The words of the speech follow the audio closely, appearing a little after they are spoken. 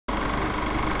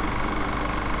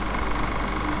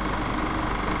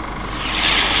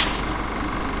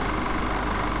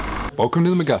welcome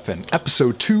to the MacGuffin,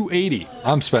 episode 280.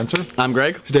 I'm Spencer. I'm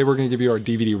Greg. Today we're going to give you our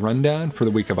DVD rundown for the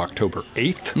week of October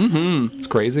 8th. It's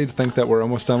crazy to think that we're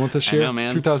almost done with this year. I know,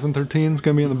 man. 2013 is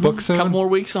going to be in the book soon. A couple more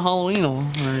weeks of Halloween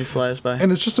already flies by.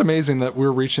 And it's just amazing that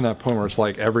we're reaching that point where it's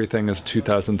like everything is a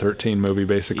 2013 movie,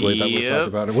 basically, that we're talking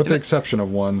about, with the exception of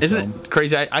one Isn't film. it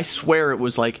crazy? I swear it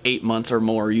was like 8 months or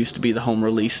more used to be the home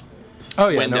release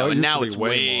window, and now it's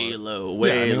way low,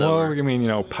 way lower. Well, I mean, you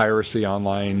know, piracy,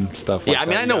 online stuff like that. Yeah, I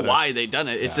mean, I know why they've done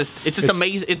it. It's just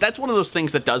amazing. That's one of those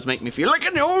things that does make me feel like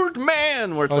an old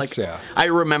man, where it's like, I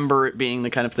remember it being the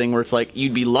kind of thing where it's like,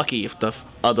 you'd be lucky if the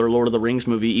other Lord of the Rings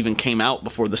movie even came out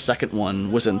before the second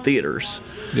one was in theaters.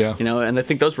 Yeah. You know, and I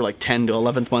think those were like 10 to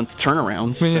 11th month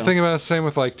turnarounds. I mean, you think about the same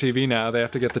with like TV now. They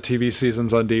have to get the TV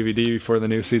seasons on DVD before the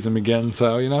new season begins,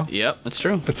 so, you know. Yep, that's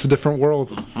true. It's a different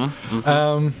world.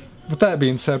 With that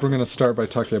being said, we're going to start by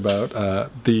talking about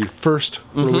the first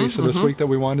release of this week that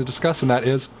we wanted to discuss, and that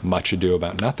is Much Ado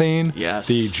About Nothing. Yes.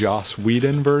 The Joss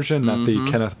Whedon version, not the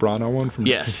Kenneth Branagh one from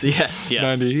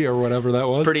 90 or whatever that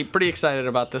was. Pretty excited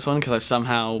about this one because I've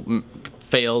somehow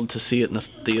failed to see it in the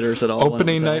theaters at all.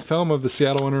 Opening night film of the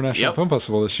Seattle International Film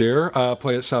Festival this year.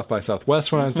 Played at South by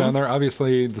Southwest when I was down there.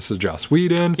 Obviously, this is Joss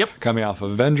Whedon. Coming off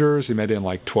of Avengers. He made it in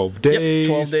like 12 days.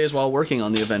 12 days while working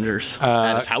on the Avengers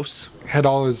at his house. Had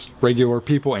all his regular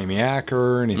people, Amy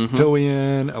Acker, Nathan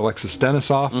Fillion, Alexis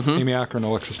Denisof. Amy Acker and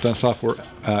Alexis Denisof were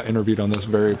interviewed on this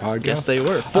very podcast. Yes, they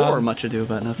were. For Much Ado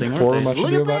About Nothing, For Much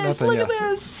Ado About Nothing, Look at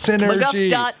this! Synergy.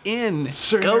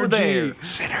 MacGuff.in. Go there.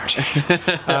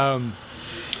 Synergy.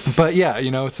 But yeah,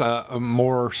 you know, it's a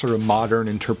more sort of modern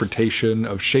interpretation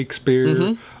of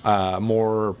Shakespeare,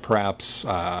 more perhaps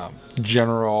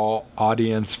general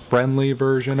audience friendly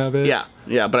version of it.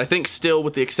 Yeah, but I think still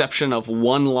with the exception of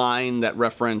one line that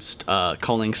referenced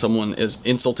calling someone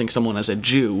insulting someone as a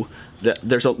Jew, that's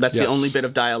the only bit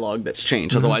of dialogue that's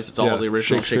changed. Otherwise, it's all the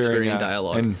original Shakespearean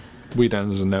dialogue. And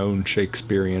Whedon is a known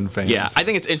Shakespearean fan. Yeah, I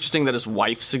think it's interesting that his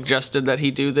wife suggested that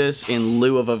he do this in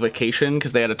lieu of a vacation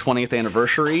because they had a 20th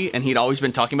anniversary, and he'd always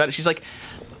been talking about it. She's like,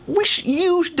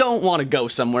 you don't want to go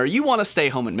somewhere. You want to stay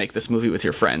home and make this movie with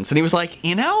your friends. And he was like,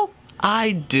 you know,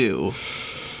 I do.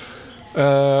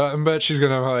 I bet she's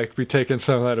gonna like be taking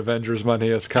some of that Avengers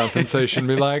money as compensation.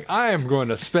 Be like, I am going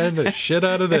to spend the shit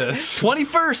out of this.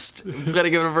 21st, we've got to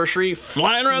give an anniversary,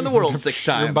 flying around the world 6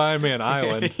 times. You're buying me an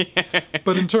island.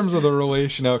 But in terms of the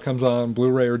release, you know, it comes on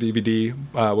Blu-ray or DVD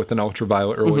with an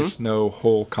ultraviolet release, no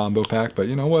whole combo pack. But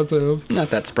you know what? Not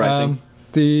that surprising.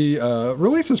 The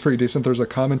release is pretty decent. There's a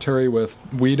commentary with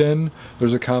Whedon.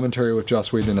 There's a commentary with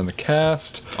Joss Whedon and the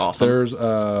cast. Awesome. There's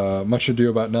Much Ado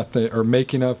About Nothing, or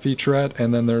Making of featurette,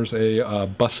 and then there's a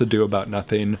Bus Ado About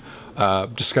Nothing,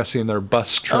 discussing their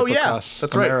bus trip across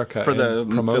America for the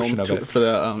promotion film of it. For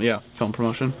the film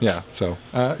promotion. Yeah, so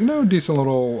you know, decent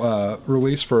little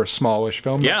release for a smallish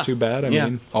film. Not too bad. I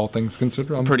mean, all things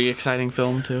considered. Pretty exciting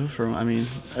film too.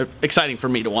 Exciting for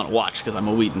me to want to watch because I'm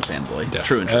a Whedon fanboy. Yes,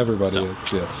 true and true. Everybody is.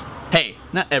 Yes. Hey,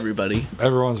 not everybody.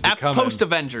 Everyone's becoming. Post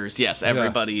Avengers, yes,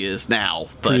 everybody is now.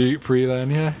 But pre then,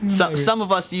 yeah. Some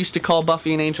of us used to call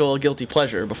Buffy and Angel a guilty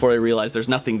pleasure before they realized there's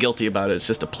nothing guilty about it. It's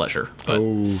just a pleasure. But,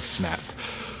 oh snap!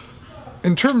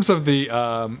 In terms of the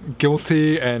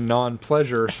guilty and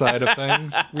non-pleasure side of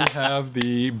things, we have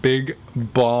the big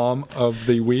bomb of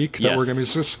the week that we're going to be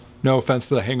just. No offense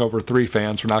to the Hangover 3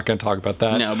 fans, we're not going to talk about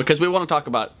that. No, because we want to talk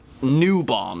about new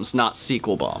bombs, not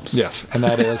sequel bombs. Yes, and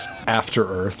that is After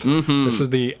Earth. This is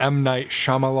the M. Night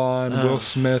Shyamalan, Will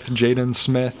Smith, Jaden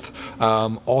Smith,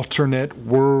 alternate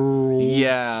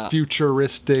world,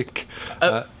 futuristic.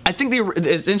 I think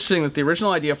it's interesting that the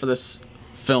original idea for this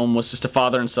film was just a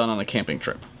father and son on a camping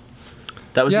trip.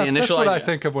 That was the initial idea. That's what I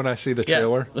think of when I see the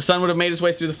trailer. The son would have made his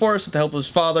way through the forest with the help of his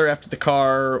father after the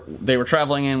car they were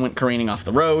traveling in went careening off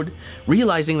the road.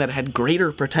 Realizing that it had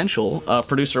greater potential,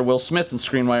 producer Will Smith and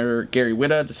screenwriter Gary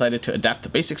Whitta decided to adapt the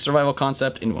basic survival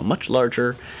concept into a much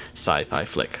larger sci-fi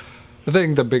flick. I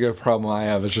think the bigger problem I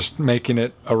have is just making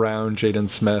it around Jaden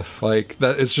Smith. Like,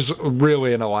 that it's just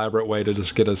really an elaborate way to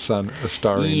just get his son a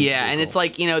starring. Yeah, and it's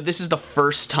like, you know, this is the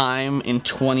first time in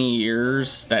 20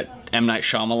 years that M. Night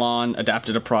Shyamalan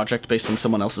adapted a project based on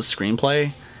someone else's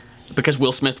screenplay. Because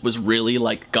Will Smith was really,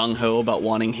 like, gung-ho about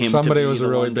wanting him to be the one to do it. Somebody was a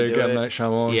really big M. Night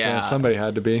Shyamalan fan. Somebody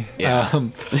had to be.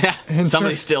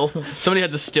 Somebody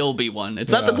had to still be one.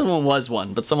 It's not that someone was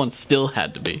one, but someone still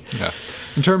had to be. Yeah.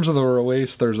 In terms of the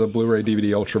release, there's a Blu-ray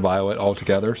DVD ultraviolet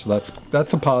altogether, so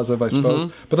that's a positive, I suppose.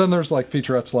 But then there's, like,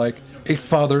 featurettes like A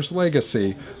Father's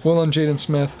Legacy, Will and Jaden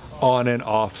Smith on and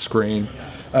off screen.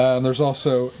 There's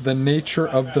also The Nature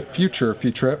of the Future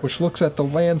featurette, which looks at the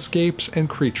landscapes and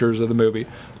creatures of the movie.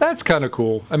 That's kind of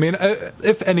cool. I mean,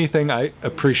 if anything I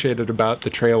appreciated about the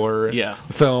trailer and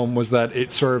the film was that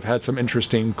it sort of had some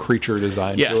interesting creature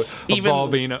design to it,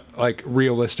 evolving like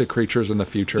realistic creatures in the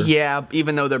future. Yeah,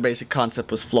 even though their basic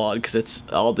concept was flawed, because it's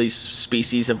all these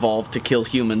species evolved to kill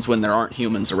humans when there aren't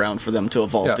humans around for them to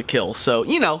evolve to kill. So,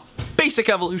 you know, basic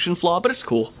evolution flaw, but it's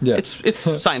cool. Yeah. It's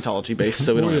Scientology based,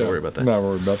 so we don't have to worry about that. Not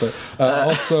worried about that.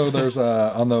 Also, there's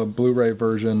on the Blu-ray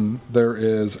version, there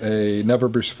is a never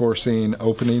before seen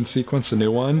opening sequence, a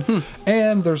new one,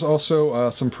 and there's also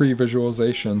some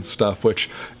pre-visualization stuff, which,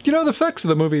 you know, the effects of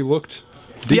the movie looked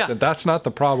decent. Yeah. That's not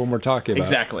the problem we're talking about.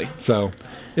 Exactly. So,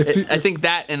 I think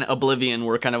that and Oblivion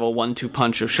were kind of a 1-2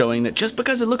 punch of showing that just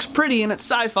because it looks pretty and it's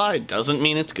sci-fi doesn't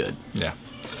mean it's good. Yeah.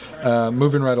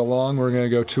 Moving right along, we're going to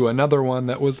go to another one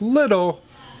that was little,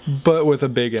 but with a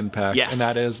big impact, and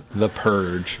that is The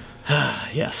Purge.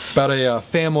 Yes. About a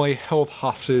family held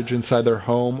hostage inside their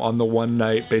home on the one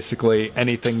night. Basically,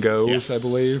 anything goes, I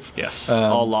believe. Yes.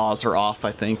 All laws are off,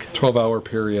 I think. 12-hour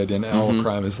period and all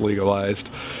crime is legalized.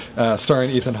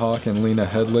 Starring Ethan Hawke and Lena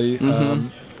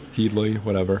Headey. Headley,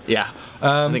 whatever. Yeah.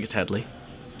 I think it's Headley.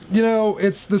 You know,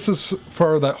 this is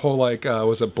for that whole, like,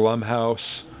 was it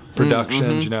Blumhouse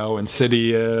Productions, you know,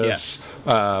 Insidious,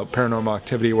 Paranormal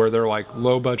Activity, where they're like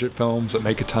low-budget films that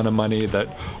make a ton of money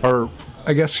that are,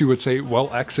 I guess you would say,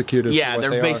 well executed. Yeah,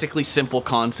 they're basically simple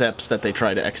concepts that they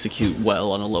try to execute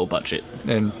well on a low budget.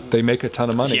 And they make a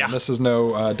ton of money, and this is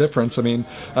no difference. I mean,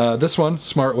 this one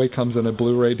smartly comes in a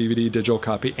Blu-ray, DVD, digital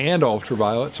copy, and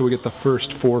ultraviolet, so we get the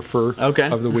first forfur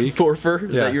of the week. Forfur?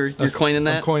 Is that you're coining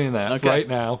that? I'm coining that right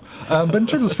now. But in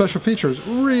terms of special features,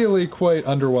 really quite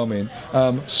underwhelming.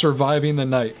 Surviving the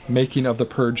Night, Making of the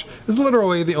Purge, is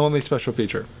literally the only special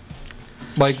feature.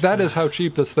 Like, that is how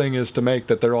cheap this thing is to make,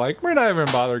 that they're like, we're not even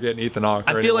bother getting Ethan Hawke.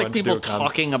 I feel like people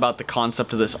talking about the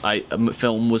concept of this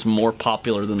film was more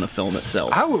popular than the film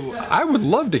itself. I would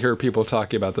love to hear people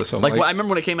talking about this film. Like I remember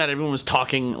when it came out, everyone was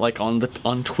talking, like, on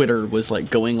Twitter, was like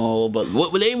going all about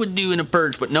what they would do in a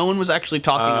Purge, but no one was actually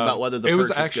talking about whether the Purge was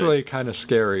good. It was actually kind of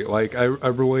scary. Like,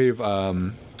 I believe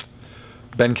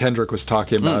Ben Kendrick was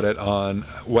talking about it on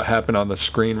What Happened on the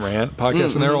Screen Rant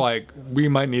podcast, and they were like, we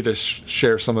might need to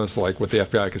share some of this, like, with the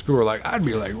FBI, because people were like, I'd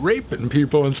be like raping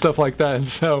people and stuff like that, and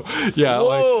so like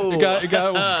it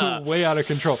got way out of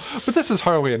control. But this is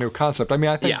hardly a new concept. I mean,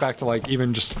 I think back to, like,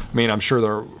 even just, I mean, I'm sure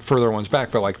there are further ones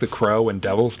back, but like The Crow and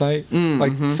Devil's Night,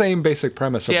 like same basic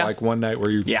premise of like one night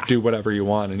where you do whatever you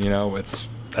want, and you know,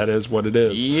 that is what it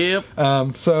is. Yep.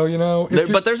 So, you know...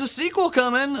 but there's a sequel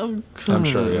coming. I'm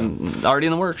sure, already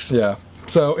in the works. Yeah.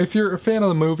 So, if you're a fan of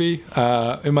the movie,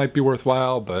 it might be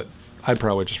worthwhile, but I'd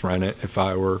probably just rent it if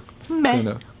I were...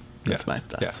 That's my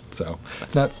thoughts. Yeah, so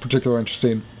not particularly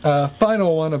interesting.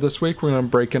 Final one of this week, we're going to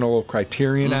break in a little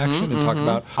Criterion action and talk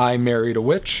about I Married a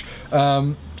Witch.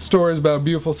 Stories about a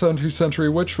beautiful 17th century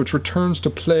witch which returns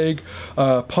to plague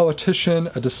a politician,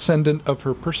 a descendant of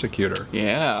her persecutor.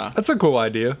 Yeah. That's a cool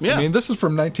idea. Yeah. I mean, this is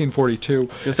from 1942. I was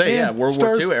going to say, World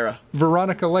War II era.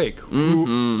 Veronica Lake,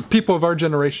 who people of our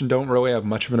generation don't really have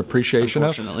much of an appreciation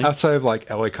of. Outside of, like,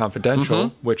 LA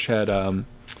Confidential, which had...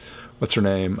 what's her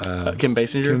name? Kim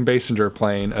Basinger? Kim Basinger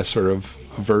playing a sort of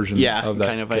version of that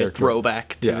kind of character. A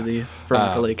throwback to the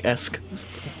Veronica Lake-esque.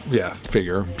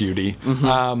 Figure, beauty.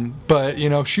 But, you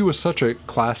know, she was such a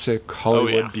classic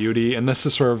Hollywood beauty, and this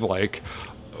is sort of like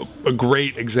a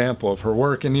great example of her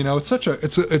work. And, you know, it's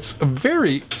a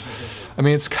very... I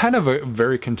mean, it's kind of a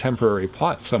very contemporary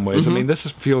plot in some ways. I mean, this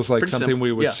feels like something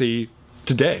we would see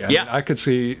today. I mean, I could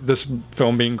see this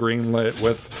film being greenlit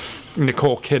with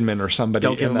Nicole Kidman or somebody.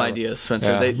 Don't give them ideas,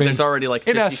 Spencer. There's already like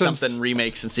 50-something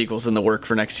remakes and sequels in the work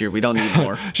for next year. We don't need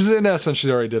more. In essence, she's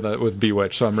already did that with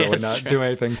Bewitched, so I'm really not doing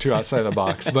anything too outside the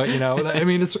box. But, you know, I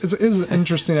mean, it's an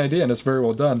interesting idea, and it's very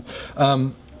well done.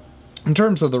 In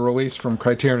terms of the release from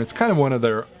Criterion, it's kind of one of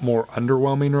their more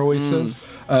underwhelming releases.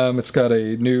 It's got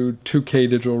a new 2K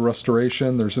digital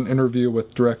restoration. There's an interview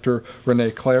with director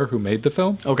Renee Claire, who made the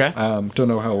film. Okay. Don't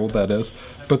know how old that is.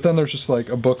 But then there's just like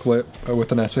a booklet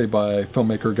with an essay by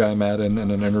filmmaker Guy Madden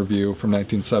and an interview from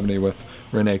 1970 with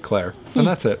Renee Claire. And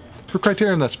that's it. For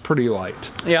Criterion, that's pretty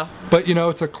light. Yeah. But, you know,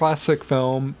 it's a classic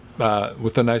film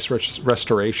with a nice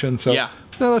restoration. So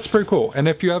no, that's pretty cool. And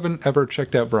if you haven't ever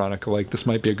checked out Veronica Lake, this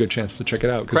might be a good chance to check it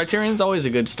out. Criterion's always a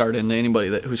good start into anybody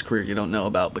whose career you don't know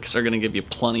about, because they're going to give you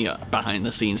plenty of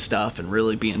behind-the-scenes stuff and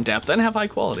really be in depth and have high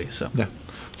quality. So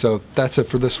So that's it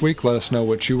for this week. Let us know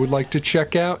what you would like to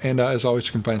check out. And as always,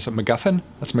 you can find us at MacGuffin.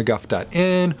 That's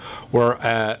MacGuff.in. We're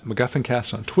at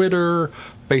MacGuffinCast on Twitter,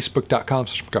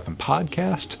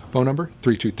 Facebook.com/MacGuffinPodcast. Phone number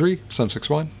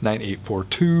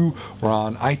 323-761-9842. We're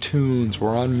on iTunes.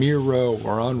 We're on Miro.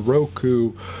 We're on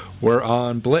Roku. We're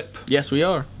on Blip. Yes, we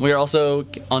are. We are also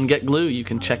on Get Glue. You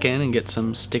can check in and get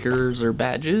some stickers or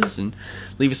badges and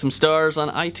leave us some stars on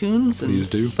iTunes and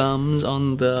thumbs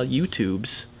on the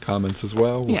YouTubes. Comments as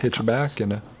well. We'll hit you back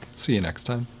and see you next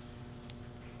time.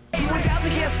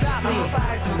 T-1000 can't stop me, I'm on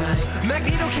fire tonight.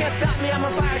 Magneto can't stop me, I'm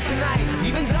on fire tonight.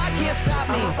 Even Zod can't stop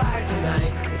me, I'm on fire tonight.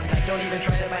 It's tight, don't even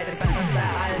try to bite the side of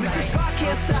style. Mr. Spock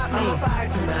can't stop me, I'm on fire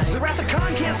tonight. The Wrath of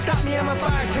Khan can't stop me, I'm on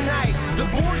fire tonight. The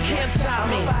Borg can't stop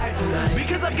me, I'm on fire tonight.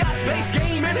 Because I've got space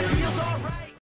game and it feels alright.